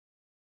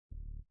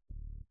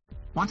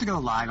Want to go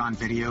live on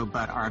video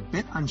but are a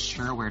bit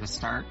unsure where to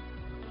start?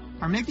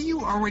 Or maybe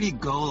you already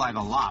go live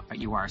a lot but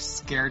you are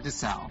scared to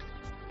sell.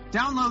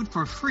 Download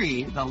for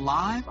free the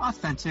Live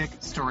Authentic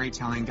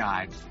Storytelling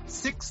Guide.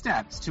 6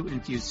 steps to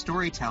infuse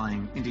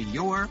storytelling into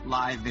your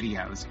live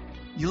videos.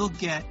 You'll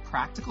get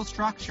practical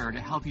structure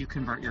to help you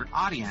convert your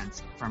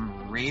audience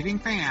from raving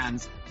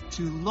fans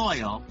to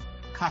loyal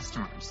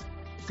customers.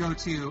 Go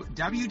to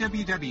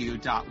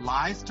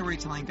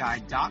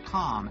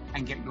www.livestorytellingguide.com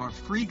and get your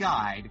free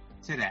guide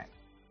today.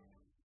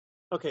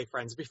 Okay,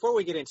 friends, before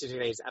we get into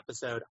today's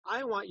episode,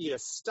 I want you to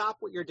stop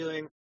what you're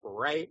doing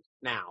right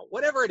now.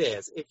 Whatever it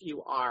is, if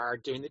you are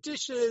doing the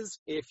dishes,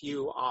 if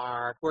you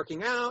are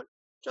working out,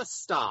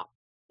 just stop,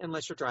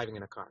 unless you're driving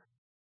in a car.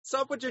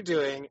 Stop what you're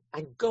doing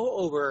and go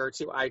over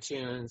to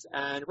iTunes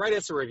and write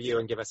us a review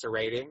and give us a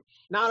rating.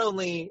 Not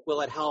only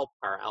will it help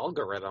our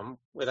algorithm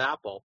with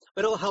Apple,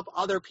 but it'll help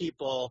other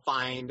people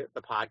find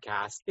the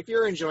podcast. If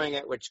you're enjoying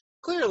it, which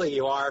clearly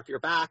you are, if you're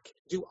back,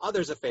 do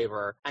others a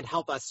favor and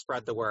help us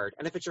spread the word.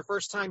 And if it's your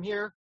first time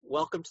here,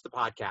 welcome to the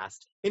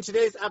podcast. In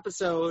today's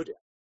episode,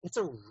 it's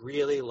a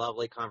really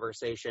lovely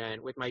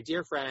conversation with my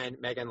dear friend,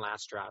 Meghan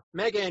Lastra.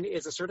 Meghan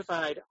is a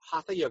certified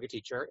Hatha yoga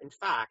teacher. In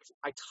fact,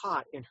 I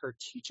taught in her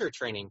teacher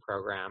training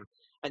program,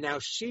 and now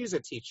she's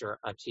a teacher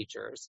of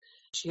teachers.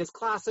 She has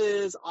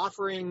classes,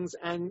 offerings,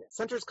 and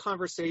centers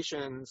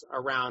conversations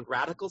around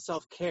radical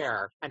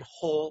self-care and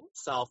whole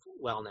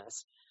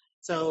self-wellness.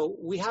 So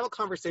we have a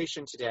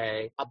conversation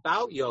today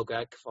about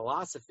yogic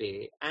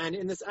philosophy, and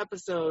in this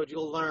episode,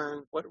 you'll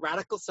learn what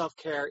radical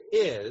self-care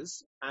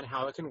is and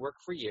how it can work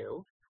for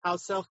you, how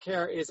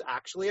self-care is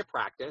actually a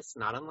practice,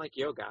 not unlike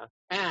yoga,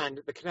 and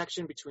the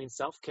connection between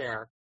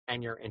self-care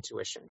and your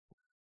intuition.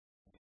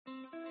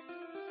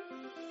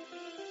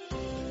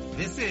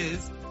 This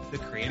is the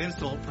Creative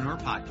Soulpreneur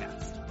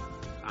Podcast.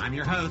 I'm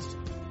your host,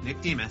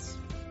 Nick Demas.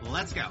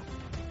 Let's go.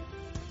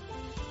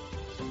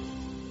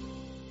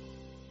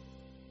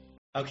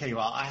 Okay,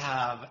 well, I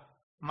have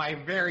my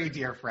very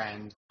dear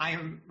friend. I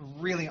am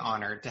really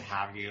honored to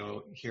have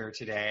you here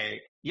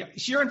today.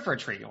 You're in for a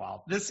treat, you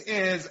all. This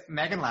is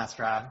Meghan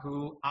Lastra,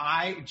 who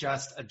I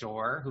just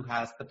adore, who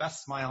has the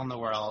best smile in the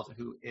world,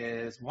 who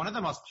is one of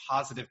the most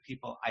positive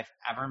people I've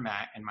ever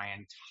met in my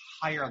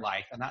entire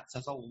life. And that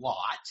says a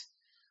lot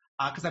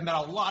because I've met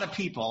a lot of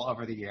people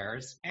over the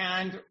years,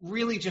 and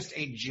really just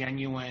a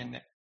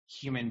genuine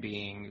human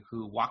being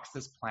who walks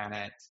this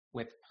planet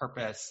with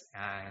purpose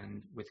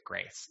and with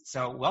grace.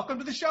 So welcome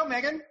to the show,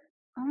 Meghan.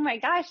 Oh my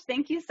gosh,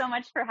 thank you so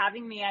much for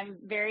having me. I'm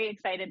very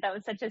excited. That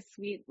was such a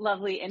sweet,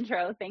 lovely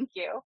intro. Thank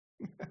you.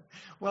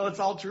 Well, it's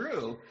all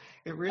true.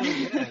 It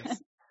really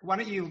is. Why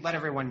don't you let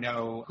everyone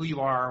know who you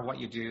are, what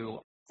you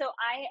do? So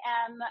I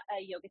am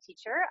a yoga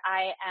teacher.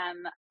 I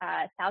am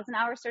a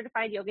 1,000-hour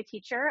certified yoga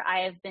teacher.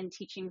 I have been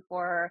teaching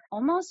for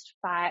almost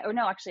a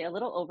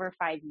little over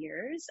 5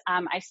 years.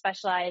 I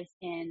specialize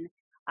in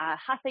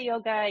Hatha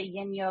yoga,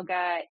 yin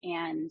yoga,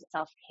 and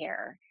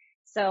self-care.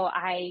 So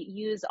I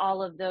use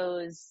all of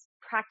those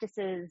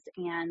practices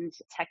and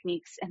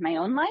techniques in my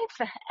own life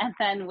and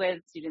then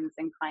with students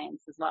and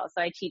clients as well.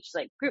 So I teach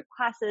like group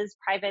classes,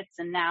 privates,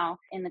 and now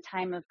in the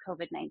time of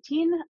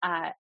COVID-19,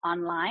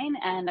 online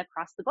and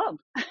across the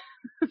globe.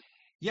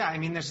 Yeah, I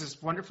mean, there's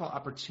this wonderful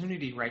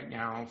opportunity right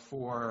now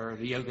for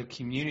the yoga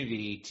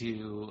community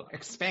to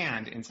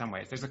expand in some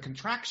ways. There's a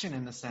contraction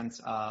in the sense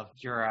of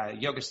you're a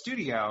yoga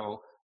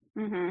studio.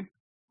 Mm-hmm.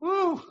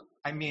 Woo!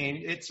 I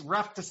mean, it's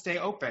rough to stay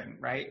open,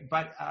 right?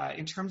 But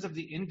in terms of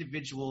the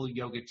individual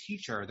yoga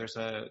teacher, there's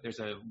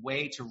a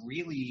way to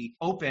really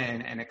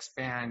open and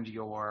expand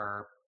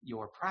your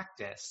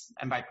practice.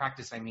 And by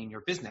practice, I mean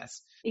your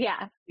business.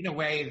 Yeah. In a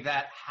way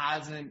that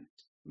hasn't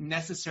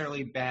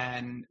necessarily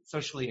been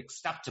socially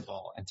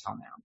acceptable until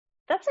now.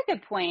 That's a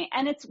good point.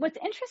 And what's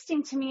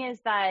interesting to me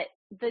is that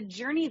the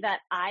journey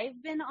that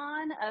I've been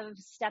on of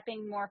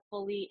stepping more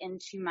fully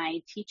into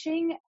my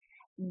teaching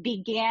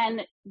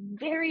began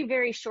very,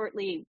 very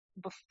shortly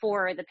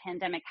before the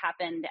pandemic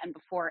happened and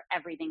before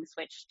everything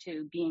switched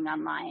to being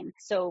online.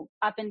 So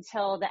up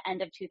until the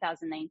end of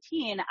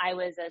 2019, I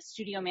was a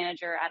studio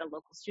manager at a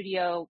local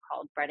studio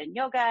called Bread and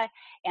Yoga,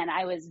 and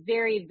I was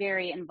very,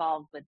 very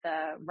involved with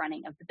the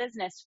running of the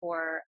business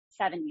for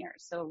 7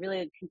 years. So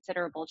really a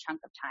considerable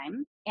chunk of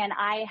time. And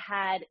I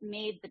had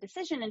made the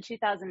decision in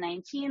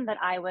 2019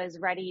 that I was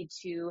ready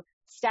to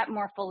step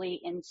more fully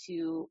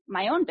into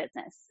my own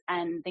business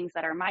and things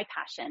that are my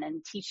passion,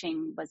 and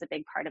teaching was a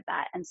big part of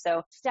that. And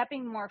so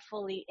stepping more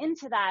fully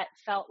into that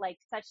felt like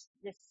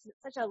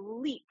such a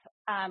leap,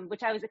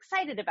 which I was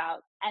excited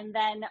about. And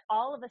then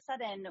all of a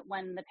sudden,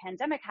 when the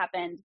pandemic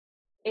happened,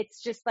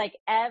 it's just like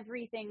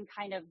everything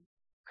kind of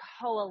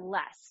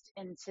coalesced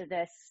into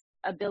this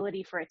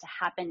ability for it to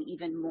happen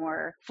even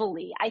more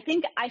fully. I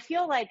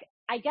feel like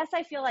I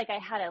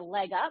had a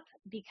leg up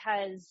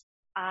because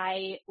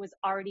I was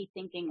already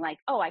thinking like,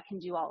 oh, I can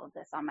do all of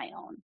this on my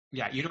own.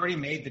 Yeah, you'd already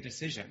made the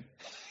decision.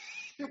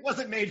 It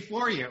wasn't made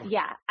for you.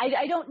 Yeah.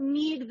 I don't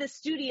need the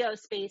studio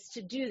space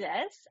to do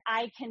this.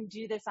 I can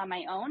do this on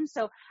my own.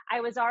 So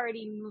I was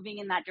already moving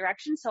in that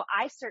direction. So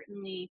I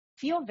certainly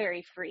feel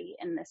very free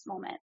in this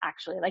moment,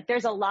 actually. Like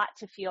there's a lot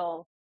to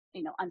feel,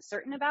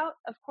 uncertain about,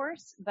 of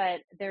course, but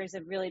there's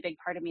a really big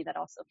part of me that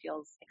also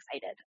feels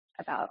excited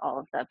about all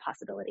of the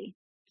possibility.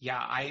 Yeah,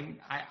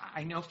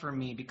 I know for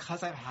me,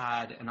 because I've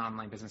had an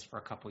online business for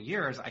a couple of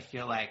years, I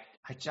feel like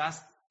I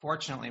just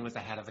fortunately was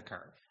ahead of the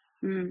curve.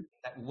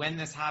 That when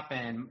this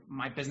happened,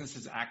 my business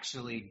has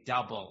actually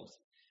doubled.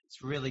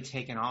 It's really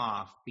taken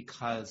off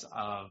because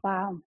of,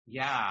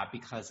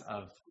 because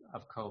of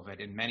COVID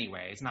in many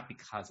ways, not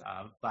because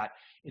of, but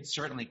it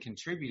certainly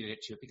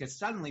contributed to it because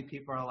suddenly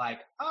people are like,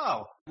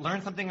 oh,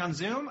 learn something on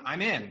Zoom,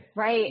 I'm in.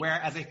 Right.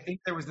 Whereas I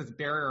think there was this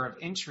barrier of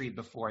entry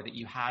before that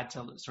you had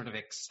to sort of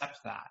accept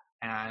that.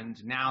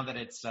 And now that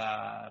it's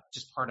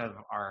just part of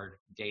our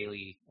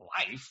daily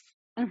life,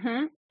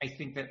 I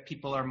think that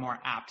people are more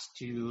apt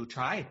to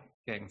try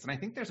things. And I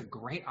think there's a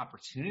great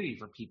opportunity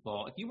for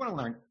people. If you want to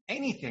learn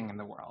anything in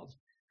the world,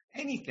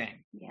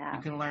 anything,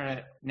 you can learn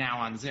it now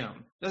on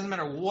Zoom. Doesn't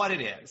matter what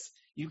it is.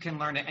 You can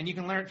learn it, and you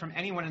can learn it from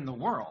anyone in the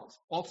world,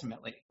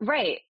 ultimately.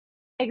 Right.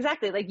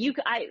 Exactly.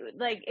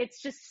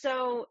 It's just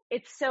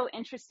it's so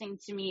interesting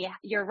to me.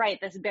 You're right.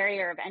 This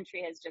barrier of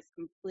entry has just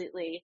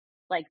completely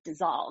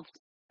dissolved.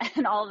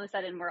 And all of a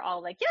sudden we're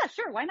all like, yeah,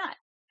 sure. Why not?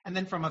 And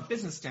then from a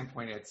business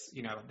standpoint, it's,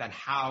 then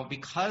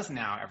because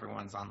now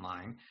everyone's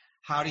online,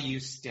 how do you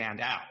stand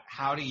out?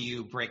 How do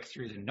you break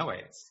through the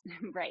noise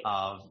right.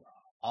 of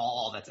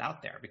all that's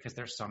out there? Because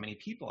there's so many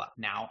people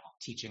now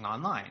teaching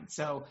online.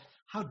 So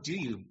how do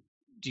you,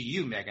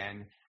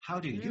 Meghan, how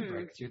do you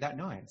break through that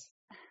noise?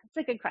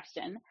 That's a good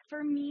question.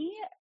 For me,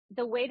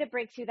 the way to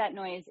break through that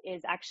noise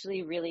is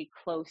actually really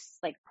close,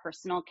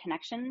 personal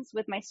connections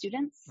with my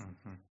students.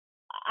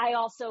 I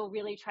also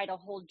really try to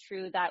hold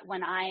true that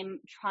when I'm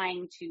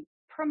trying to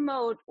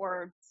promote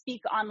or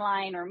speak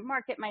online or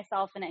market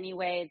myself in any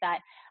way, that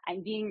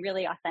I'm being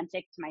really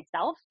authentic to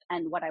myself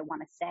and what I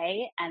want to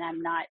say. And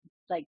I'm not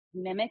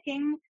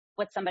mimicking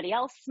what somebody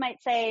else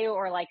might say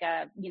or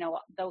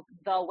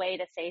the way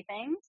to say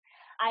things.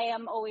 I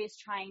am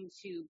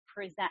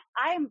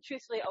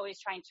truthfully always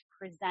trying to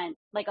present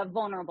a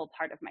vulnerable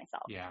part of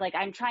myself. Yeah.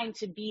 I'm trying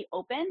to be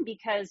open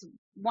because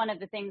one of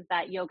the things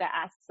that yoga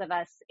asks of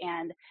us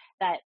and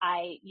that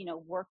I,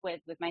 work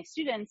with my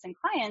students and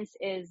clients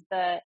is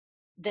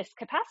this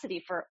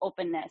capacity for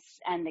openness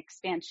and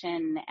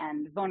expansion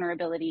and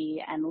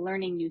vulnerability and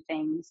learning new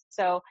things.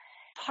 So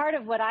part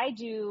of what I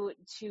do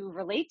to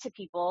relate to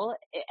people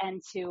and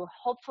to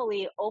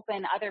hopefully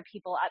open other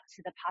people up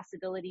to the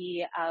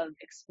possibility of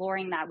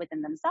exploring that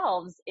within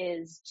themselves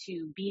is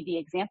to be the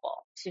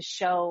example, to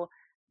show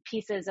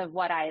pieces of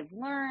what I've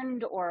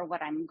learned or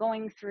what I'm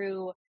going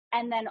through.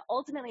 And then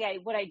ultimately,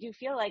 what I do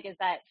feel like is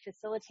that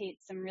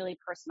facilitates some really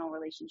personal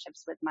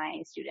relationships with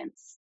my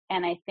students.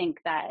 And I think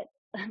that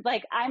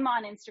I'm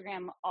on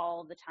Instagram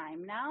all the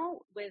time now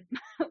with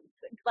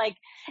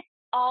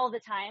all the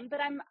time, but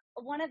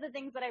one of the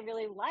things that I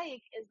really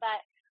like is that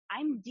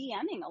I'm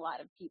DMing a lot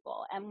of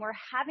people and we're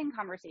having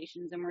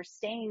conversations and we're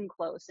staying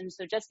close. And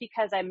so just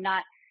because I'm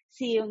not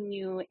seeing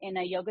you in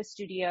a yoga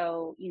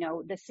studio,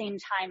 the same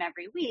time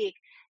every week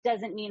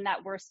doesn't mean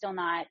that we're still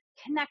not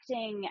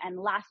connecting and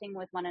laughing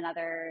with one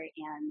another.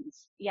 And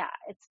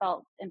it's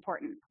felt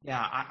important.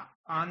 Yeah.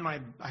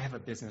 I have a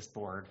business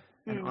board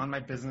and on my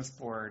business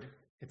board,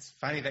 it's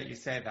funny that you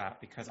say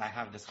that because I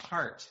have this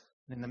heart.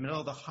 In the middle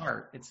of the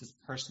heart, it's this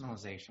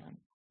personalization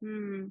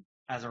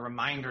as a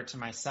reminder to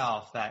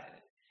myself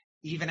that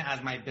even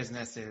as my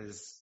business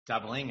is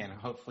doubling and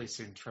hopefully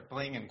soon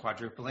tripling and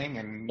quadrupling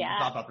and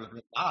blah, blah, blah,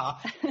 blah,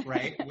 blah,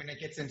 right? When it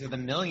gets into the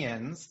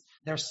millions,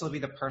 there'll still be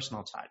the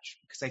personal touch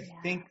because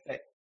I think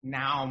that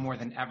now more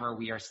than ever,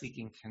 we are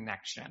seeking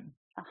connection.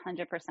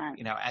 100%.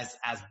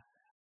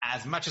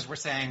 As much as we're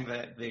saying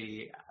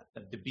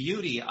the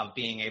beauty of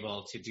being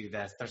able to do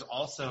this, there's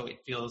also, it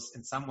feels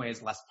in some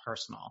ways less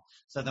personal.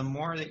 So the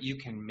more that you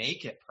can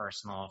make it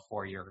personal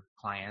for your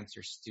clients,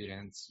 your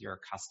students, your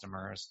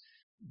customers,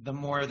 the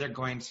more they're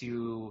going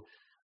to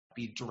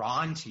be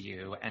drawn to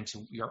you and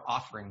to your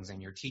offerings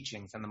and your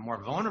teachings. And the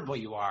more vulnerable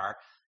you are,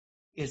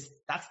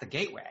 that's the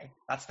gateway.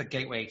 That's the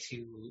gateway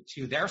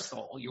to their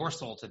soul, your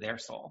soul to their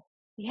soul.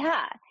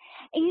 Yeah.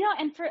 And,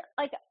 and for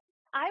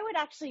I would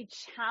actually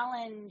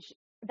challenge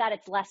that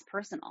it's less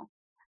personal.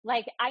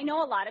 I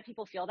know a lot of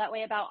people feel that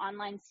way about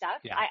online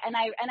stuff. Yeah.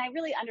 I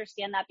really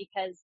understand that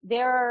because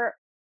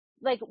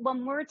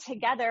when we're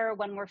together,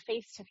 when we're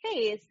face to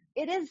face,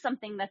 it is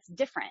something that's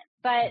different.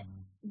 But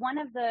one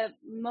of the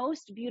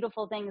most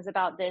beautiful things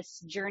about this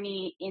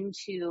journey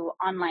into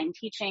online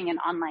teaching and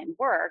online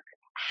work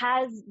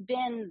has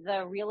been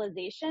the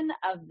realization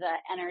of the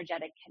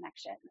energetic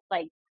connection.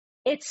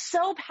 It's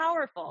so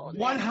powerful.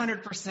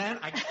 100%.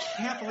 I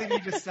can't believe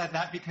you just said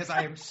that because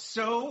I am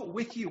so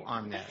with you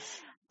on this.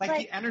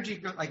 Like the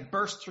energy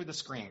bursts through the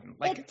screen.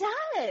 Like it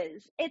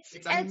does. It's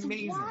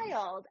amazing.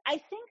 wild. I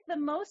think the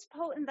most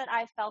potent that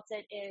I felt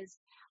it is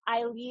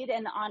I lead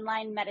an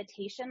online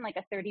meditation, like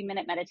a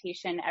 30-minute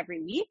meditation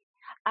every week.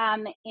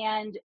 And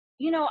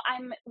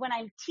when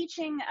I'm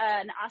teaching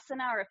an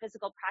asana or a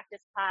physical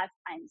practice class,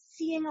 I'm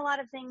seeing a lot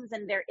of things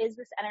and there is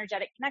this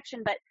energetic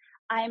connection, but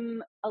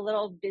I'm a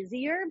little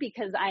busier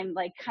because I'm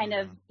like kind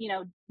of,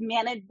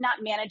 not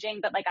managing,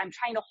 but like I'm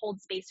trying to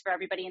hold space for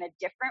everybody in a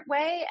different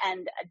way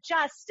and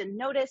adjust and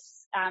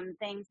notice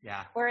things.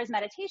 Yeah. Whereas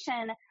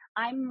meditation,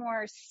 I'm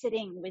more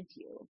sitting with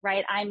you,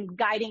 right? I'm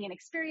guiding an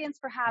experience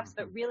perhaps,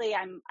 but really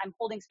I'm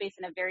holding space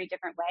in a very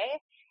different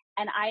way.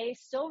 And I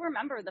still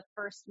remember the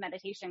first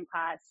meditation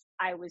class.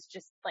 I was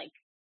just like,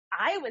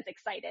 I was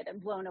excited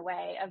and blown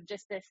away of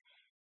just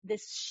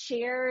this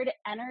shared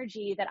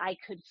energy that I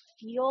could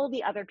feel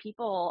the other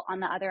people on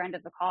the other end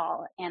of the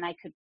call, and I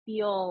could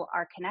feel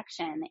our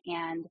connection.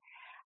 And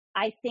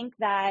I think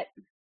that,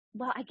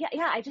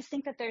 I just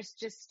think that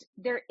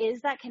there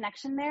is that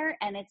connection there,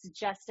 and it's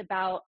just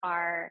about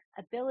our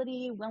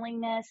ability,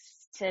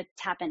 willingness to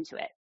tap into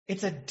it.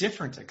 It's a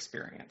different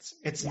experience.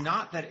 It's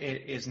not that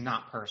it is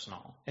not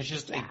personal. It's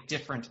just a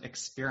different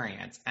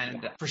experience.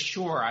 And for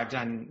sure, I've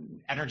done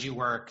energy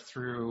work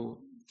through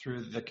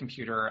the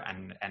computer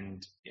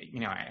and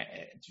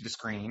through the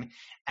screen,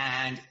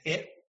 and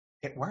it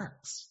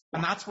works.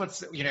 And that's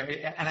what's,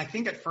 and I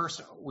think at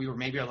first we were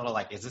maybe a little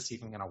like, is this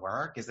even going to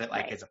work? Is it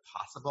is it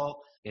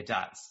possible? It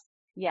does.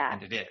 Yeah.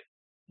 And it is.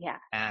 Yeah.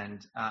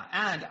 And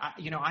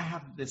I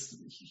have this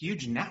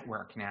huge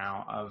network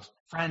now of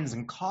friends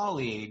and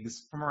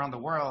colleagues from around the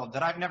world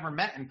that I've never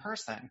met in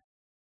person.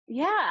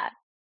 Yeah.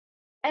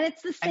 And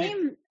it's the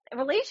same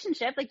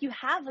relationship. Like you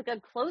have like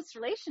a close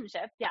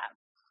relationship. Yeah.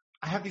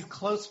 I have these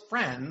close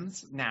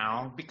friends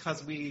now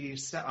because we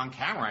sit on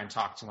camera and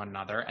talk to one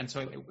another. And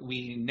so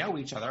we know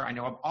each other. I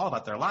know all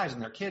about their lives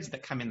and their kids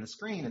that come in the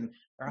screen and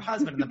their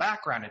husband in the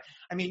background.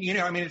 And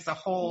it's a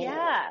whole,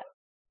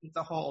 it's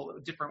a whole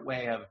different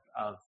way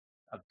of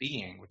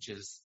being, which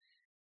is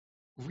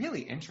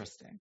really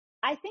interesting.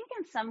 I think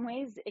in some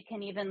ways it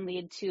can even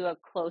lead to a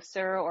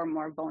closer or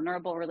more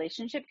vulnerable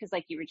relationship because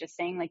like you were just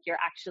saying, like you're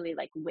actually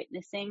like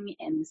witnessing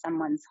in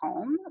someone's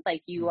home.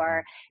 Like you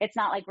are, it's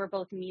not like we're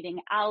both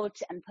meeting out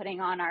and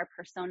putting on our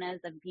personas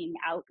of being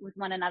out with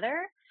one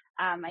another.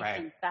 I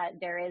think that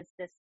there is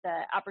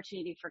the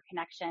opportunity for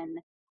connection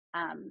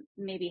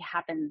maybe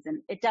happens,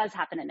 and it does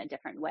happen in a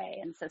different way.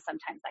 And so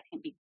sometimes that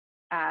can be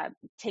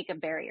take a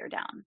barrier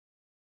down.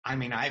 I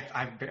mean,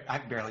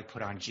 I've barely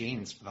put on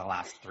jeans for the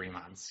last 3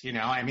 months.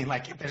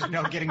 Like there's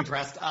no getting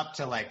dressed up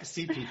to like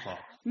see people.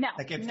 No,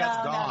 that's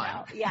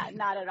gone. No. Yeah,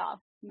 not at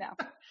all. No.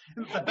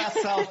 The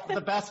best self,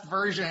 the best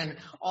version,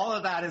 all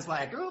of that is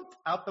like,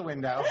 out the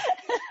window.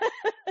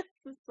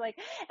 It's like,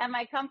 am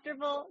I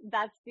comfortable?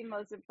 That's the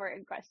most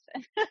important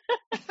question.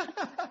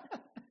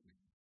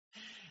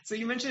 So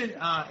you mentioned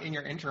in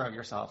your intro of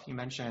yourself, you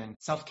mentioned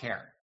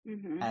self-care.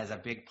 As a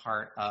big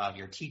part of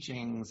your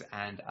teachings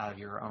and of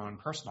your own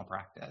personal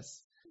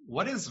practice.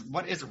 What is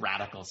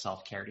radical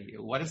self-care to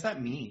you? What does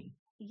that mean?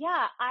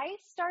 Yeah, I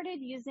started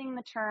using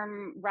the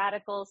term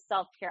radical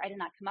self-care. I did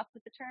not come up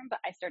with the term, but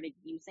I started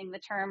using the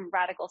term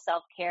radical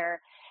self-care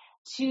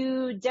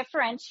to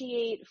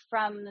differentiate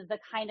from the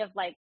kind of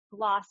like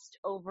glossed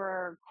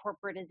over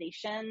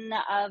corporatization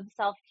of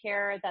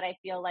self-care that I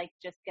feel like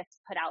just gets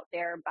put out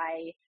there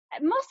by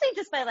mostly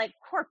just by like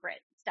corporate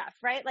stuff,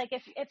 right? Like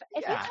if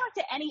you talk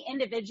to any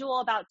individual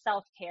about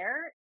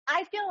self-care,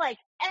 I feel like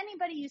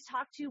anybody you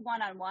talk to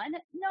one-on-one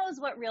knows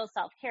what real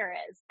self-care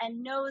is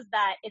and knows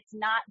that it's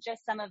not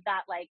just some of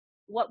that, like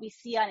what we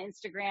see on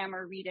Instagram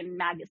or read in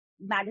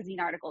magazine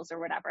articles or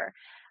whatever.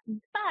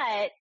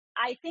 But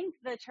I think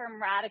the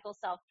term radical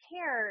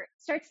self-care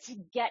starts to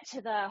get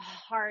to the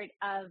heart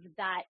of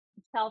that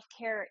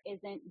self-care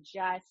isn't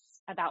just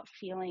about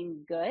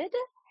feeling good,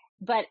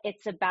 but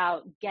it's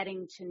about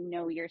getting to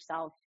know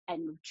yourself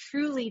and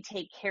truly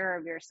take care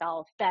of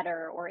yourself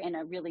better or in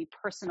a really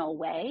personal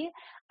way.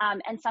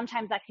 And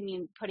sometimes that can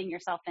mean putting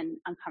yourself in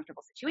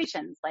uncomfortable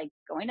situations, like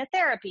going to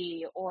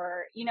therapy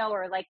or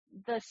like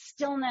the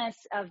stillness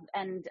of,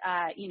 and,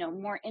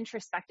 more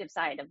introspective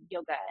side of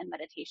yoga and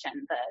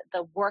meditation,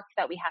 the work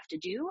that we have to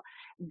do.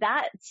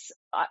 That's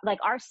like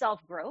our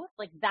self-growth,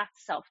 like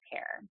that's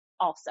self-care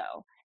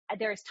also.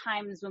 There's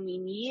times when we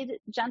need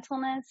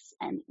gentleness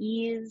and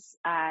ease,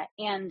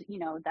 and,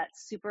 that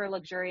super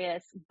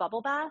luxurious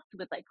bubble bath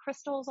with like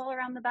crystals all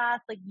around the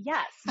bath. Like,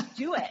 yes,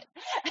 do it.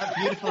 A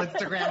beautiful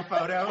Instagram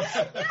photo.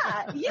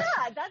 Yeah.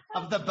 That's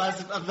of the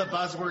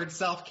buzzword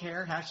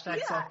self-care,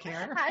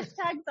 #self-care.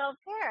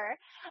 #self-care.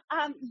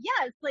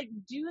 Yes, like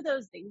do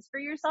those things for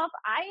yourself.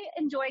 I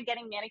enjoy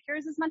getting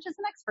manicures as much as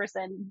the next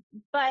person,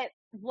 but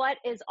what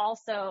is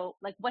also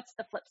like, what's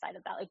the flip side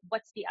of that? Like,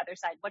 what's the other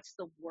side? What's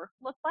the work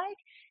look like?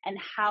 And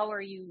how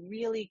are you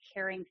really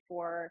caring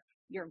for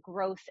your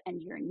growth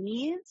and your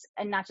needs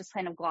and not just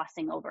kind of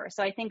glossing over?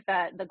 So I think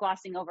that the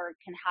glossing over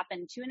can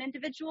happen to an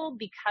individual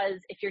because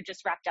if you're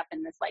just wrapped up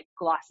in this like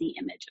glossy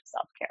image of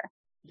self-care.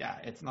 Yeah,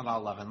 it's not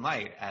all love and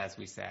light, as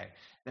we say.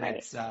 That Right.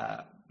 it's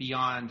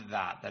beyond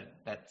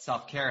that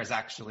self-care is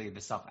actually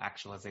the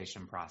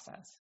self-actualization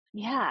process.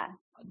 Yeah.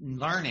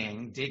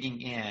 Learning,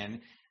 digging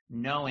in,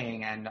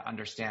 knowing and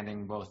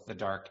understanding both the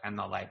dark and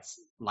the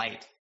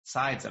light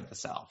sides of the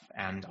self.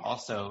 And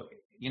also,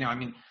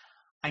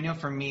 I know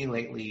for me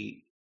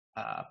lately,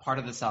 part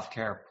of the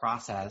self-care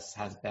process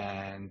has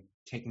been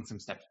taking some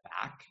steps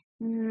back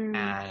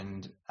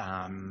and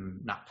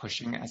not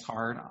pushing as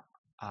hard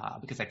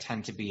because I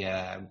tend to be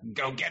a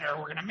go-getter,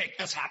 we're going to make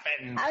this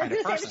happen I was kind of going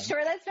to say, person. I'm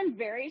sure that's been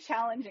very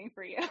challenging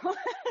for you.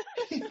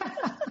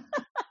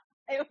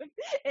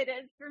 It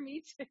is for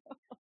me too.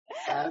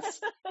 Yes.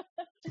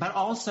 But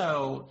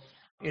also,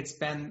 it's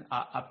been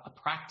a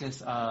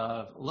practice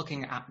of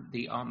looking at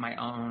my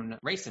own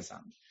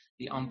racism,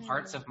 the own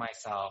parts of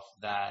myself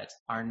that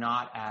are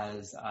not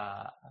as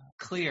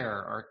clear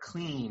or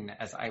clean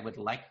as I would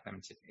like them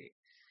to be,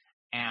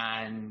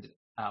 and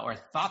or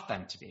thought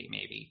them to be,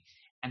 maybe.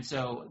 And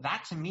so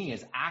that to me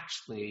has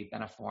actually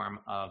been a form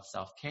of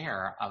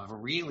self-care, of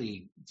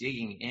really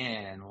digging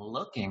in and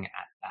looking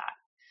at that.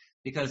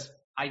 Because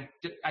I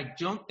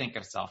don't think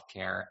of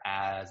self-care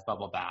as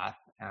bubble bath,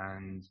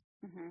 and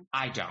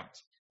I don't.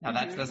 Now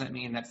that doesn't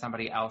mean that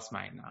somebody else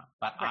might not,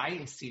 but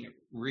right. I see it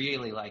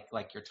really like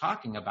you're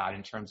talking about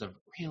in terms of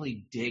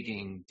really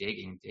digging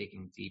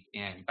deep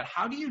in. But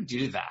how do you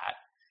do that?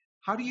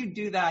 How do you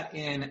do that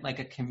in like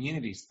a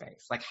community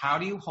space? Like how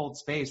do you hold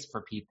space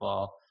for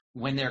people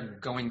when they're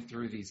going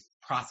through these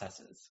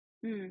processes?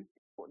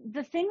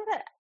 The thing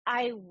that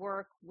I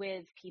work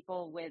with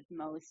people with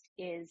most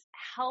is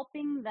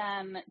helping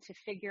them to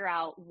figure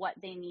out what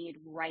they need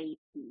right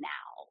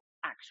now,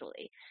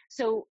 actually.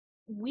 So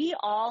we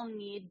all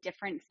need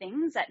different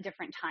things at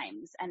different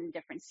times and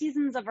different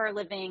seasons of our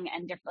living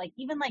and different, like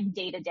even like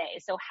day to day.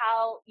 So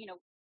how,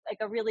 like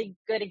a really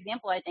good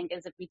example, I think,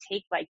 is if we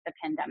take like the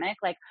pandemic,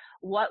 like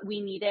what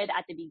we needed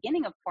at the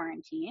beginning of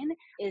quarantine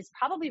is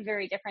probably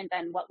very different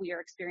than what we are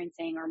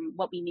experiencing or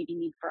what we maybe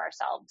need for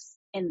ourselves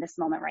in this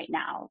moment right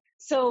now.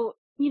 So,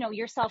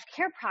 your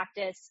self-care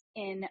practice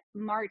in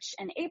March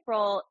and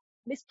April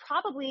is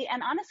probably,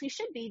 and honestly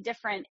should be,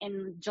 different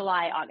in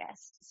July,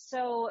 August.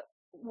 So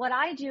what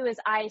I do is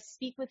I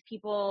speak with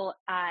people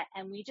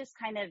and we just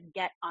kind of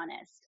get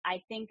honest.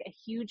 I think a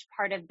huge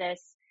part of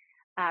this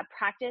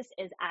practice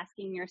is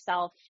asking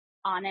yourself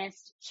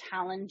honest,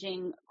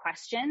 challenging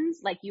questions.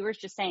 Like you were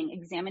just saying,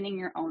 examining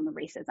your own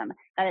racism.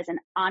 That is an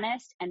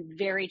honest and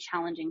very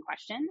challenging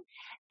question.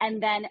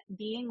 And then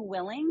being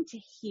willing to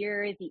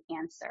hear the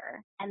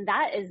answer. And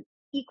that is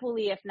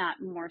equally, if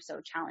not more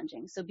so,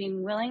 challenging. So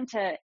being willing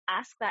to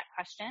ask that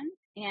question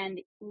and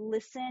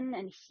listen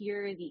and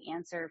hear the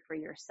answer for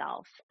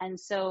yourself. And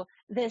so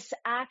this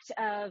act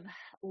of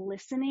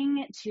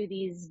listening to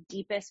these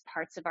deepest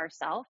parts of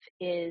ourself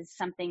is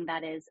something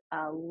that is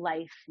a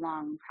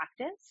lifelong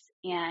practice.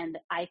 And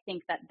I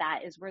think that that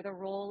is where the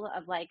role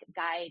of like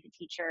guide,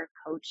 teacher,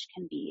 coach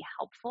can be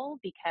helpful,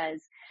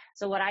 because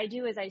so what I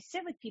do is I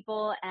sit with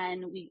people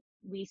and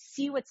we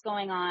see what's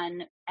going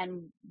on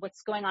and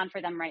what's going on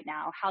for them right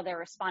now, how they're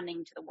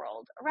responding to the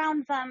world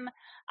around them.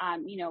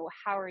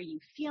 How are you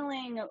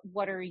feeling?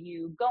 What are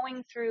you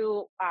going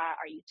through?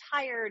 Are you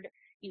tired?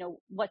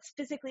 What's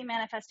physically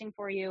manifesting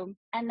for you?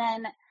 And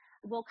then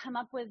we'll come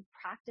up with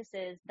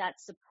practices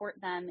that support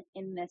them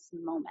in this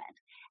moment.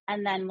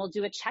 And then we'll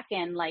do a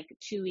check-in like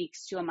 2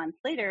 weeks to a month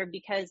later,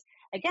 because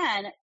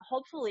again,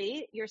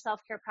 hopefully your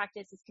self-care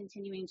practice is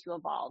continuing to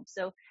evolve.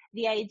 So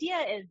the idea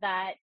is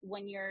that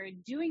when you're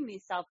doing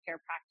these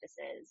self-care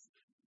practices,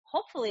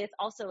 hopefully it's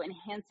also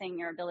enhancing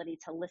your ability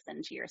to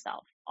listen to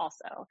yourself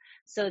also,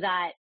 so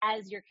that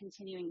as you're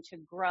continuing to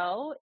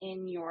grow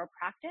in your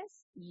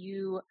practice,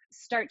 you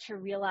start to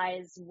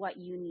realize what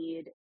you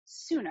need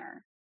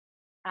sooner.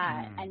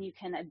 And you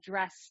can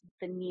address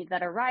the need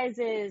that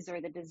arises, or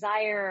the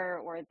desire,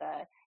 or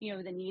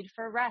the need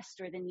for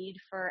rest, or the need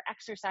for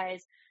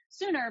exercise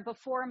sooner,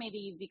 before maybe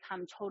you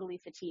become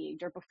totally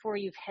fatigued, or before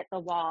you've hit the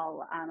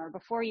wall, or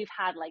before you've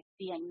had like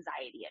the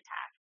anxiety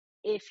attack.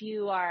 If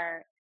you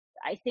are,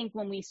 I think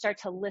when we start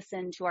to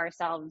listen to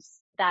ourselves,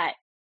 that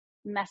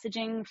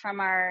messaging from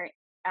our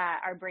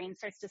brain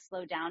starts to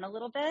slow down a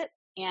little bit,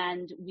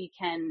 and we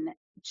can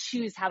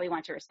choose how we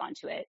want to respond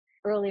to it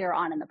earlier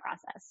on in the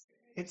process.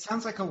 It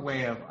sounds like a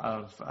way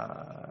of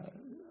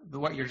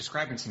what you're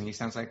describing to me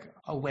sounds like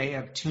a way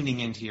of tuning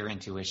into your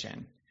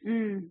intuition.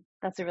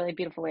 That's a really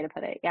beautiful way to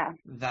put it. Yeah.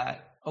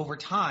 That over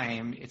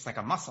time, it's like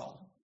a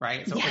muscle,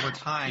 right? So over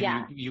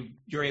time,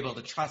 you're able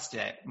to trust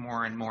it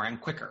more and more and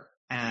quicker.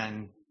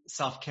 And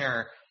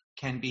self-care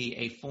can be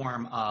a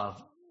form of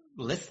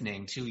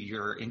listening to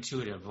your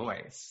intuitive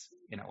voice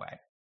in a way.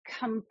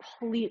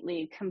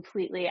 Completely.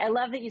 I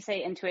love that you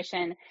say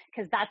intuition,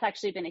 because that's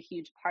actually been a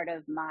huge part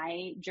of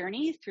my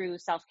journey through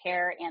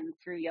self-care and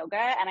through yoga.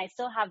 And I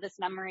still have this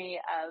memory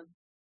of,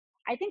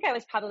 I think I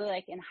was probably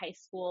like in high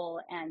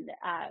school, and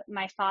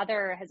my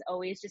father has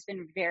always just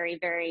been very,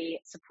 very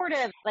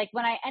supportive. Like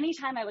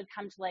anytime I would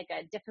come to like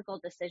a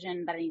difficult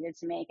decision that I needed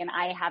to make, and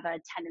I have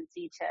a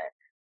tendency to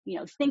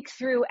think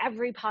through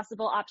every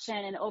possible option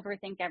and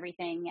overthink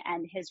everything.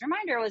 And his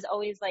reminder was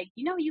always like,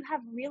 you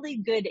have really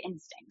good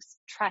instincts.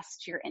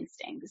 Trust your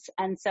instincts.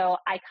 And so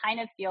I kind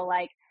of feel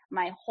like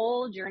my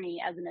whole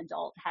journey as an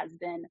adult has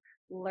been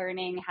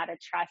learning how to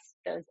trust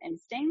those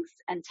instincts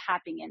and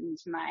tapping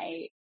into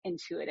my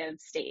intuitive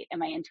state and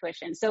my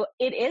intuition. So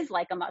it is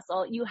like a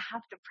muscle. You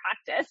have to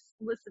practice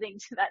listening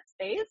to that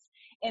space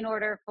in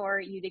order for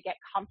you to get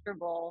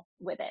comfortable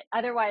with it.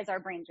 Otherwise, our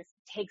brain just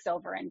takes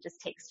over and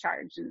just takes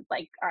charge and is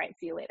like, all right,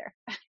 see you later.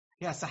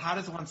 Yeah. So how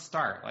does one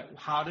start? Like,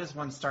 how does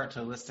one start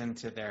to listen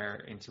to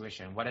their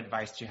intuition? What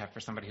advice do you have for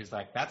somebody who's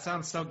like, that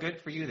sounds so good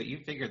for you that you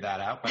figured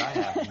that out, but I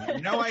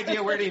have no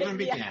idea where to even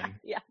begin?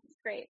 Yeah.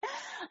 Great.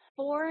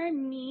 For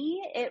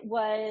me, it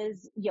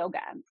was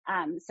yoga.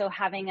 So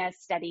having a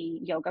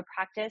steady yoga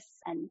practice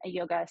and a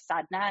yoga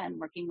sadhana and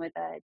working with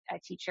a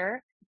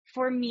teacher.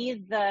 For me,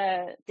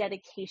 the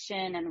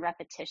dedication and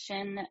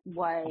repetition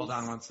was... Hold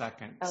on one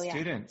second. Oh,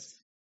 yeah.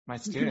 My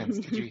students,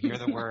 did you hear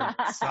the word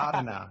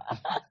sadhana?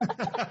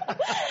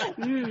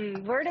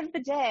 Word of the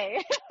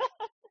day.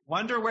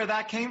 Wonder where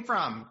that came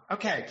from.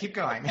 Okay, keep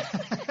going.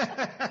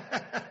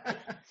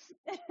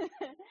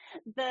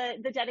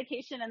 The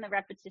dedication and the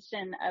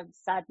repetition of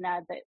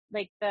sadhana,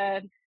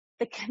 the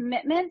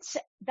commitment,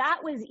 that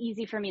was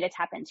easy for me to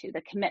tap into,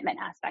 the commitment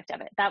aspect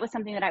of it. That was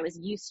something that I was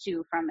used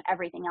to from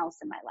everything else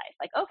in my life.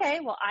 Like, okay,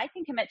 well, I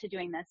can commit to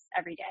doing this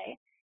every day.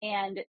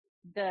 And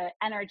the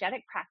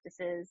energetic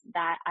practices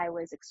that I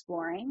was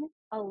exploring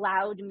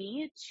allowed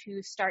me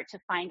to start to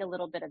find a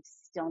little bit of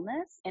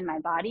stillness in my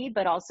body,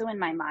 but also in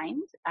my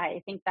mind.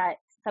 I think that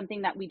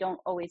something that we don't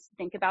always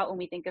think about when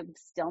we think of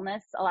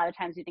stillness. A lot of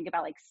times we think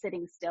about like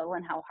sitting still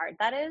and how hard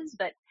that is,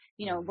 but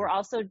we're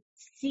also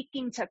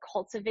seeking to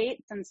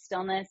cultivate some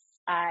stillness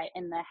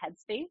in the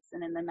headspace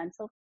and in the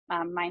mental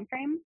mind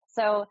frame.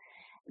 So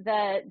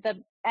the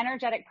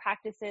energetic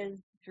practices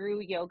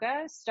through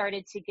yoga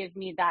started to give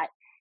me that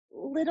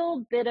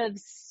little bit of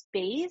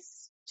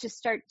space to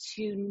start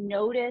to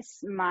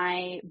notice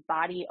my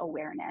body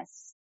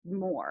awareness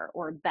more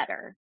or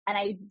better. And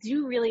I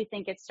do really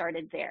think it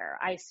started there.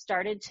 I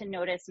started to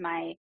notice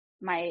my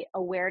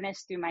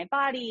awareness through my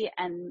body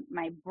and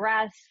my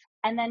breath.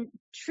 And then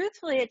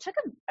truthfully, it took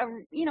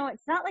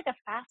it's not like a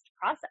fast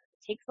process.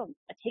 It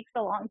takes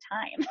a long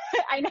time.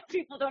 I know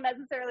people don't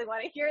necessarily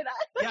want to hear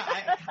that.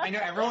 Yeah, I know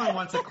everyone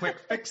wants a quick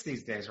fix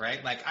these days,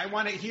 right? Like, I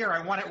want it here.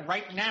 I want it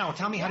right now.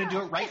 Tell me how to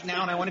do it right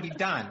now, and I want to be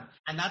done.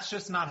 And that's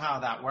just not how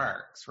that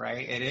works,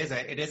 right? It is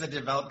a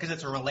develop, because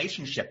it's a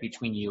relationship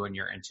between you and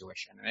your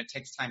intuition, and it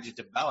takes time to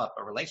develop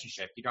a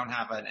relationship. You don't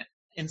have an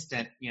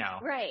instant,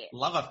 right.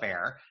 love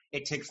affair.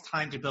 It takes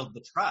time to build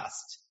the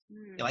trust,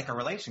 like a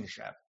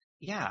relationship.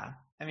 Yeah,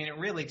 I mean, it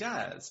really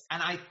does.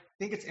 And I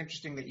think it's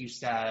interesting that you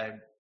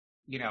said,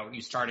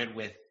 you started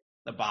with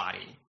the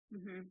body,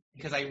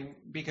 because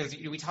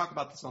we talk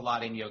about this a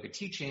lot in yoga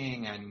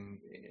teaching, and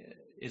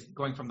is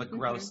going from the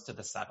gross to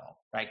the subtle,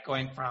 right?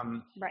 Going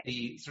from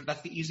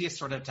that's the easiest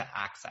sort of to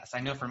access. I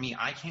know for me,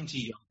 I came to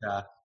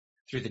yoga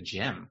through the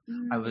gym.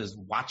 I was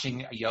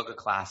watching a yoga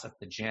class at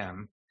the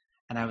gym,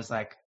 and I was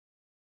like,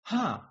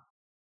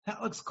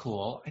 that looks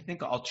cool. I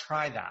think I'll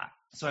try that.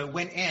 So I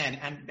went in,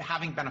 and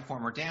having been a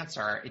former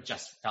dancer, it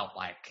just felt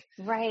like,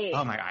 oh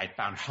my God, I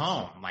found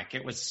home. Like,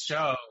 it was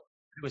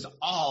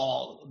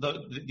all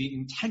the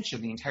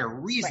intention, the entire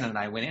reason that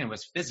I went in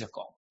was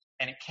physical.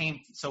 And it came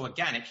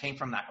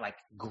from that like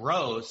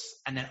gross,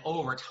 and then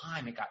over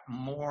time it got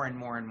more and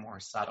more and more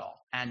subtle.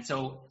 And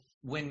so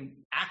when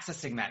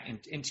accessing that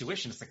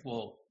intuition, it's like,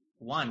 well,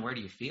 one, where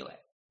do you feel it?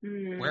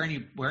 Where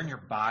in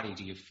your body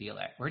do you feel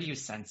it? Where do you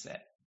sense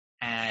it?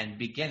 And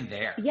begin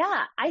there.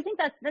 Yeah, I think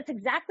that's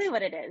exactly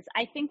what it is.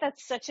 I think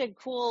that's such a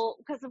cool,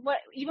 because of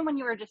even when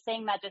you were just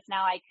saying that just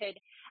now,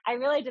 I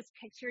really just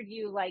pictured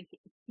you like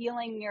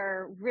feeling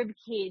your rib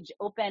cage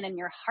open and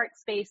your heart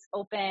space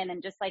open,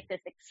 and just like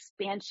this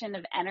expansion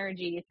of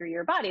energy through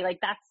your body. Like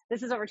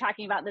this is what we're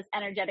talking about, this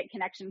energetic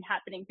connection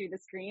happening through the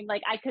screen.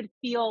 Like, I could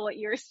feel what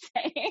you're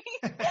saying.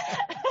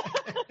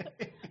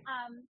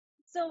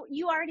 So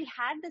you already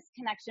had this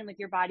connection with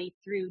your body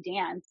through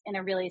dance in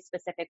a really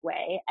specific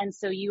way. And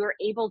so you were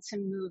able to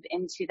move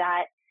into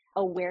that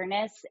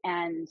awareness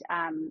and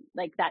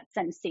like that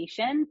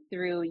sensation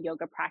through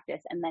yoga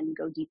practice, and then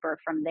go deeper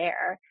from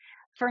there.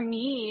 For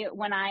me,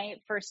 when I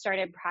first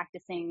started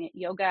practicing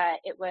yoga,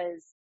 it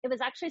was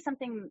actually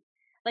something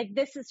like,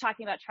 this is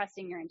talking about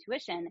trusting your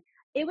intuition.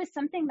 It was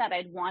something that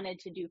I'd wanted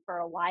to do for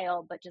a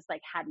while, but just like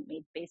hadn't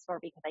made space for,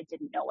 because I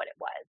didn't know what it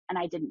was. And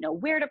I didn't know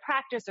where to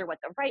practice or what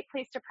the right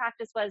place to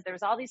practice was. There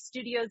was all these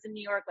studios in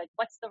New York. Like,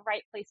 what's the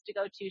right place to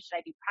go to? Should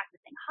I be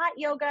practicing hot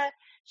yoga?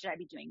 Should I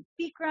be doing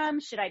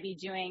Bikram? Should I be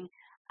doing,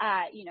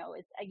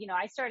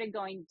 I started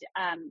going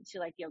to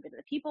like yoga to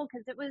the people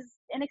because it was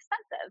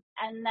inexpensive.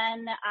 And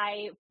then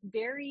I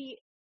very,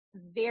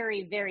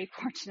 very, very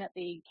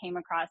fortunately came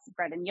across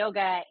bread and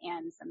yoga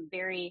and some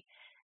very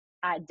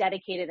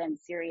dedicated and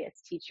serious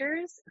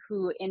teachers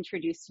who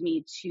introduced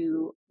me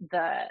to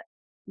the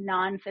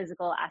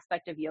non-physical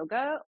aspect of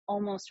yoga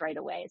almost right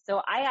away. So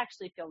I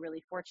actually feel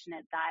really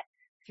fortunate that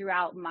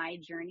throughout my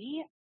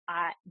journey,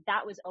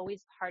 that was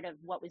always part of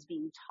what was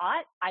being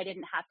taught. I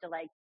didn't have to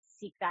like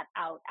seek that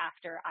out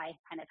after I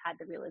kind of had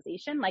the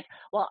realization. Like,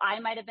 well, I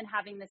might have been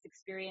having this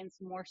experience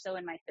more so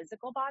in my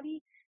physical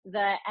body.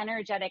 The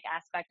energetic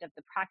aspect of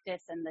the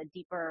practice and the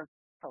deeper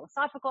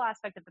philosophical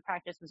aspect of the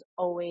practice was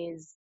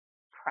always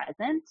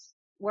present,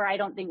 where I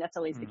don't think that's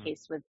always the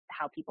case with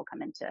how people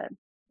come into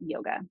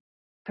yoga,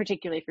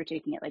 particularly if you're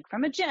taking it like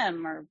from a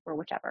gym or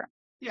whichever.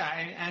 Yeah.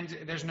 And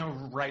there's no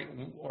right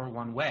or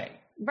one way.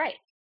 Right.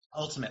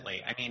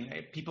 Ultimately, I mean,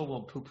 people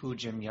will poo-poo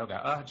gym yoga.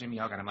 Oh, gym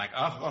yoga. And I'm like,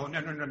 oh, no.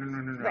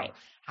 Right.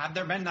 Had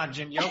there been not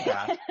gym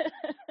yoga,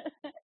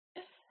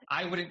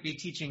 I wouldn't be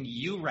teaching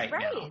you right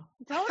now.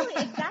 Totally.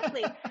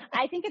 Exactly.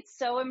 I think it's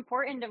so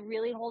important to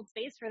really hold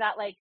space for that.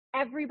 Like,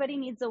 everybody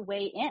needs a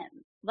way in.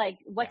 Like,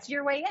 what's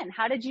your way in?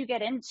 How did you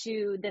get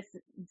into this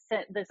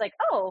like,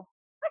 oh,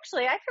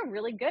 actually, I feel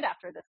really good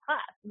after this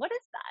class. What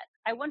is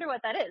that? I wonder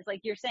what that is.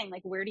 Like you're saying,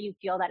 like, where do you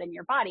feel that in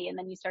your body? And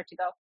then you start to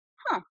go,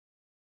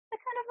 I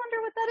kind of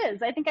wonder what that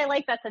is. I think I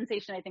like that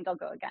sensation. I think I'll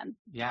go again.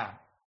 Yeah,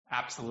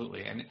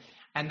 absolutely.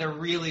 And there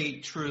really,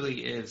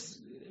 truly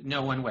is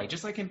no one way,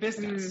 just like in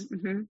business,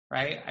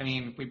 right? I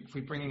mean, if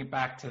we bring it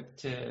back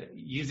to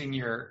using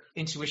your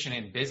intuition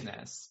in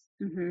business,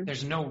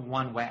 there's no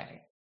one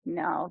way.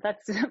 No,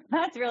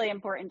 that's really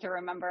important to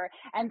remember.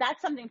 And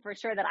that's something for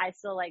sure that I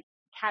still like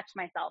catch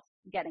myself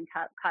getting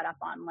caught up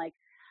on, like,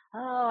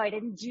 oh, I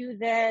didn't do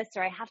this,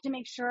 or I have to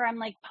make sure I'm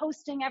like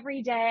posting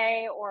every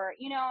day, or,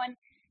 and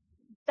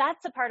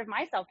that's a part of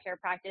my self-care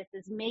practice,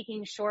 is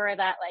making sure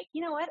that, like,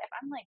 you know what, if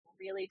I'm like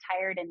really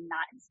tired and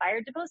not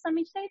inspired to post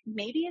something today,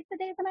 maybe it's a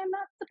day that I'm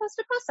not supposed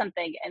to post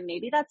something, and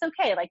maybe that's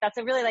okay. Like, that's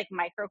a really like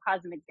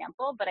microcosm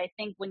example. But I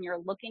think when you're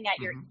looking at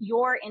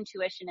your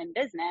intuition in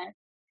business,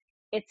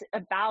 it's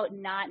about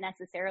not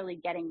necessarily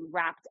getting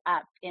wrapped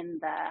up in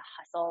the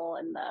hustle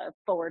and the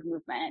forward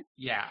movement.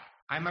 Yeah.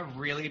 I'm a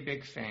really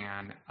big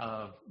fan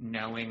of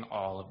knowing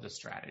all of the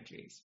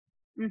strategies,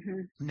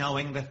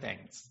 knowing the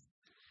things,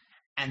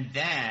 and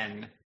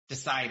then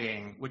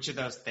deciding which of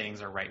those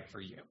things are right for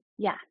you.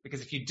 Yeah.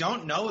 Because if you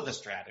don't know the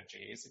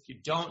strategies, if you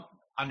don't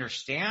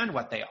understand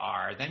what they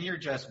are, then you're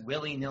just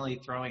willy-nilly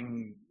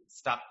throwing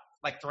stuff,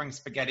 like throwing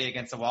spaghetti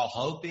against the wall,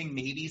 hoping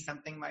maybe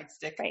something might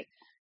stick. Right.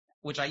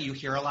 Which you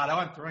hear a lot. Oh,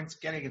 I'm throwing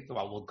spaghetti against the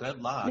wall. Well,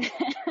 good luck.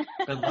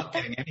 Good luck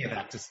getting any of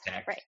that to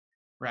stick.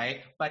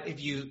 Right. But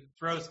if you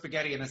throw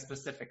spaghetti in a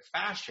specific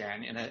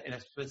fashion, in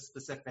a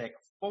specific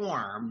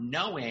form,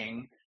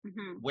 knowing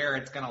where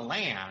it's going to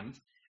land,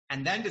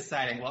 and then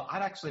deciding, well, I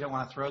actually don't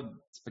want to throw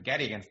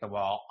spaghetti against the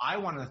wall. I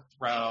want to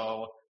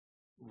throw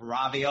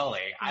ravioli.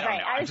 I don't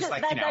know. I was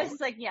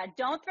just like, yeah,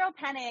 don't throw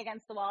penne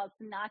against the wall. It's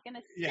not going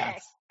to stick.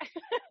 Yes.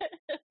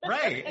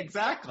 Right.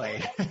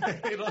 Exactly.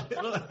 it'll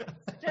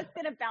it's just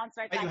going to bounce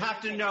right back. You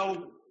have to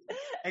know.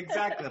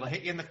 Exactly. It'll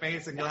hit you in the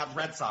face and you'll have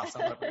red sauce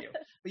all over you.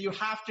 But you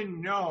have to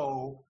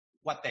know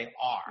what they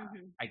are,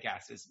 I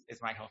guess, is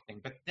my whole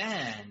thing. But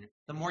then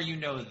the more you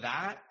know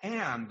that,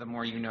 and the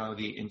more you know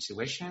the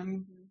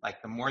intuition,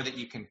 like the more that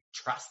you can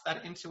trust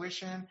that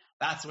intuition,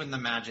 that's when the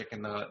magic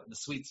and the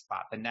sweet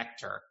spot, the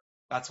nectar,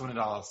 that's when it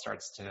all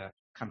starts to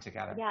come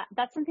together. Yeah,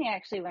 that's something I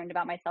actually learned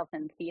about myself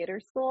in theater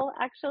school,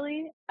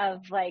 actually,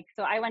 of like,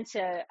 so I went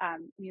to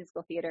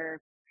musical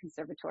theater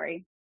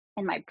conservatory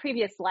in my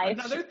previous life.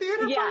 Another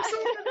theater person?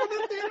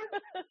 Another theater?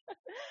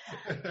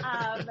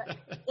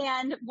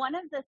 And one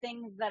of the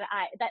things that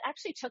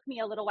actually took me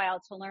a little while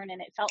to learn,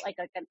 and it felt like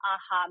an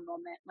aha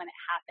moment when it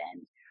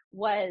happened,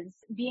 was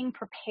being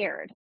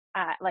prepared.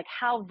 Like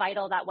how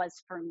vital that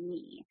was for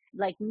me,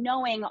 like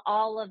knowing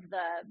all of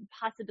the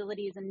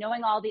possibilities and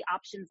knowing all the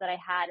options that I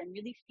had, and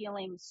really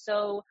feeling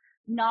so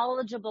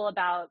knowledgeable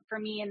about, for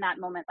me in that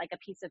moment, like a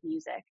piece of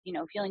music,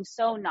 feeling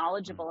so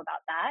knowledgeable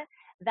about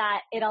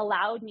that it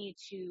allowed me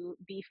to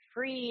be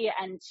free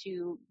and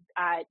to,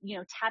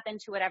 tap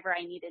into whatever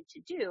I needed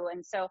to do.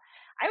 And so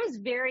I was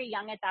very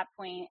young at that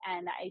point,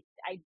 and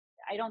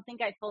I don't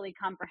think I fully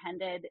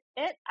comprehended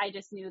it. I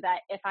just knew that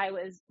if I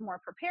was more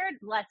prepared,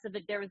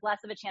 there was less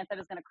of a chance I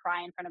was going to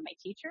cry in front of my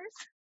teachers.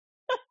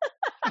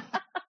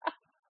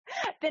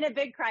 Been a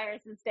big crier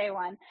since day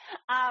one.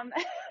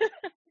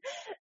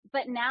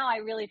 But now I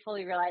really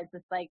fully realize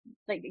it's like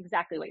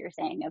exactly what you're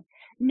saying, of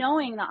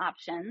knowing the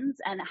options,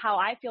 and how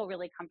I feel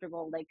really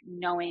comfortable, like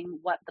knowing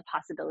what the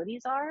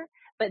possibilities are.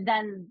 But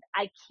then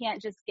I can't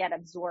just get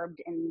absorbed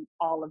in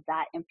all of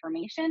that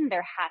information.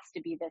 There has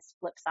to be this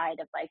flip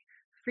side of like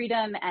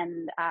freedom,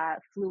 and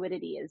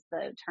fluidity is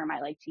the term I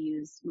like to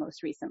use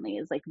most recently,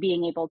 is like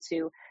being able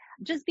to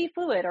just be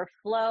fluid or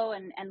flow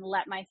and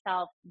let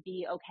myself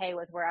be okay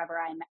with wherever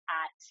I'm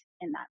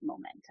at in that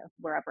moment, of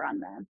wherever on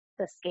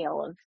the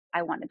scale of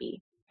I want to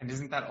be. And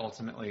isn't that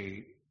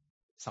ultimately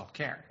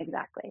self-care?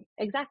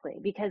 Exactly.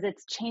 Because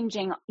it's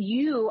changing.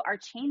 You are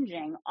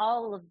changing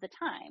all of the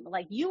time.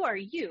 Like, you are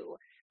you,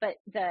 but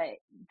the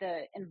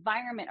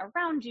environment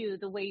around you,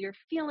 the way you're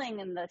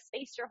feeling, and the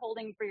space you're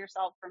holding for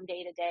yourself from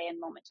day to day and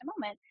moment to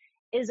moment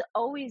is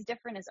always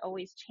different, is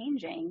always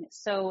changing.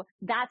 So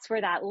that's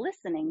where that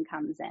listening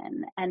comes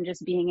in, and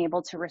just being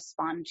able to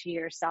respond to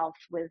yourself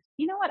with,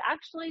 you know what,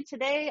 actually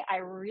today I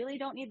really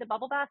don't need the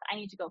bubble bath. I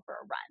need to go for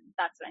a run.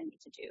 That's what I need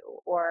to do.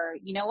 Or,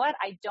 you know what,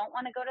 I don't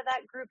want to go to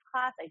that group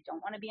class. I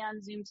don't want to be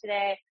on Zoom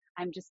today.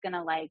 I'm just going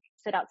to like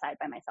sit outside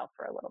by myself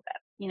for a little bit.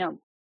 You know,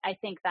 I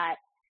think that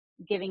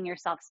giving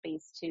yourself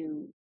space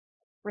to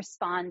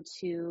respond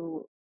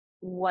to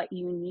what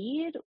you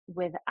need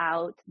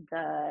without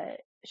the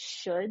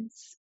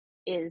shoulds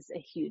is a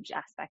huge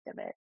aspect of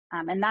it.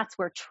 And that's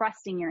where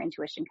trusting your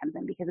intuition comes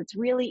in, because it's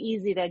really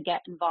easy to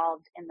get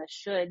involved in the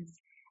shoulds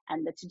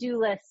and the to-do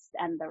lists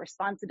and the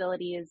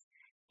responsibilities.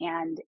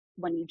 And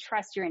when you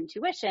trust your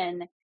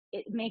intuition,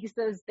 it makes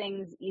those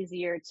things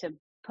easier to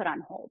put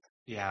on hold.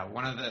 Yeah,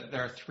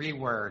 there are 3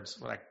 words,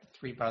 like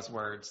 3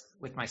 buzzwords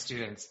with my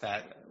students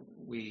that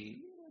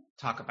we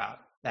talk about,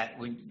 that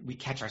we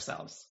catch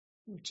ourselves,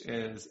 which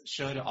is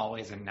should,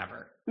 always, and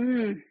never.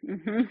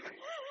 Mm-hmm.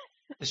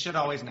 The should,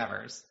 always,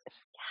 nevers.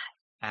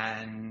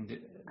 And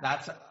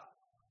that's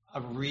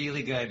a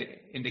really good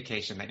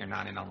indication that you're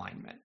not in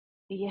alignment.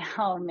 Yeah.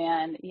 Oh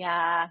man.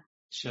 Yeah.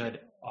 Should,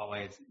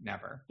 always,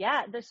 never.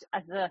 Yeah. The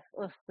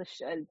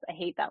shoulds. I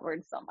hate that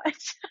word so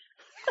much.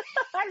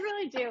 I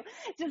really do.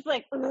 Just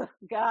like, oh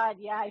God,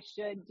 yeah, I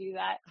should do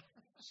that.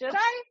 Should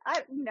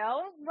I?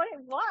 No.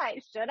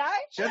 Why? Should I?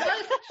 Should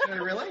I? Should I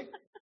really?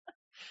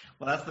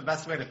 Well, that's the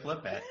best way to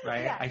flip it,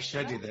 right? Yeah. I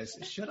should do this.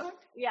 Should I?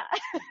 Yeah.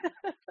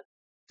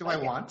 Do I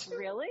want to?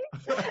 Really?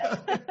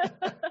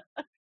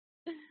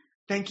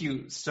 Thank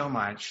you so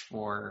much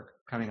for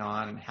coming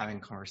on and having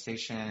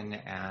conversation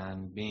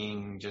and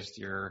being just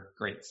your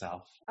great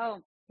self. Oh,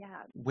 yeah.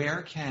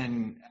 Where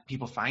can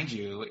people find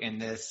you in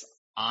this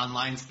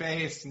online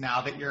space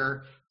now that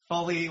you're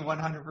fully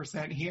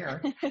 100%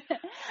 here?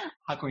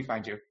 How can we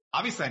find you?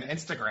 Obviously on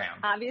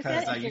Instagram. Obviously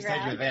on Instagram. You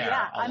said you're there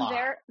Yeah, a lot. I'm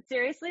there.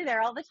 Seriously,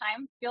 there all the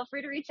time. Feel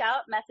free to reach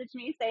out, message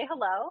me, say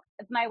hello.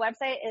 My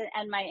website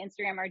and my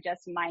Instagram are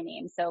just my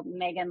name. So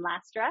Meghan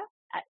Lastra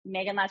at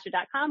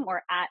meghanlastra.com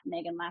or at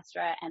Meghan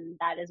Lastra. And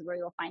that is where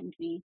you'll find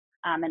me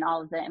and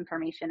all of the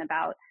information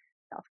about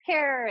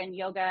self-care and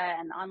yoga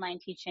and online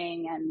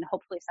teaching, and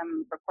hopefully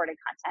some recorded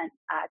content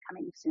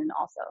coming soon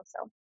also.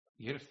 So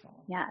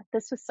beautiful. Yeah,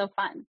 this was so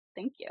fun.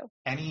 Thank you.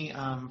 Any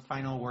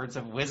final words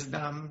of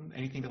wisdom?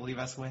 Anything to leave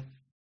us with?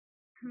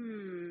 Let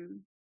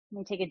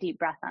me take a deep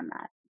breath on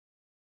that.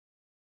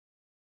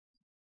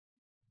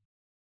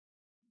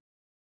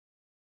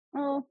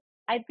 Well,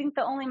 I think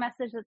the only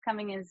message that's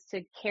coming is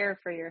to care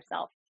for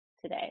yourself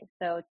today.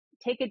 So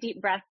take a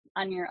deep breath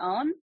on your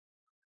own,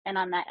 and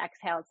on that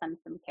exhale, send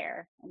some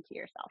care into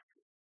yourself.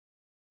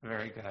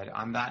 Very good.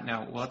 On that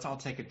note, let's all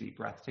take a deep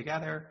breath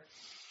together.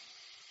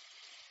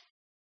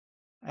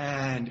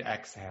 And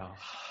exhale.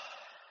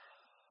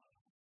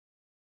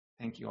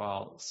 Thank you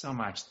all so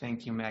much.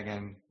 Thank you,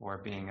 Meghan, for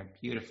being a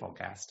beautiful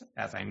guest,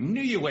 as I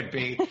knew you would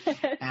be.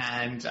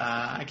 And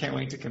I can't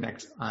wait to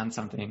connect on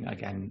something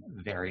again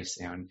very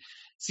soon.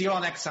 See you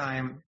all next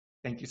time.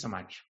 Thank you so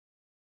much.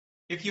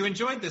 If you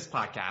enjoyed this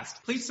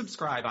podcast, please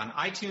subscribe on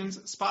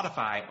iTunes,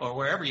 Spotify, or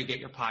wherever you get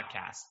your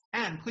podcasts.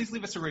 And please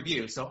leave us a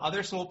review so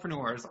other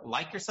soulpreneurs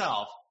like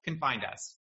yourself can find us.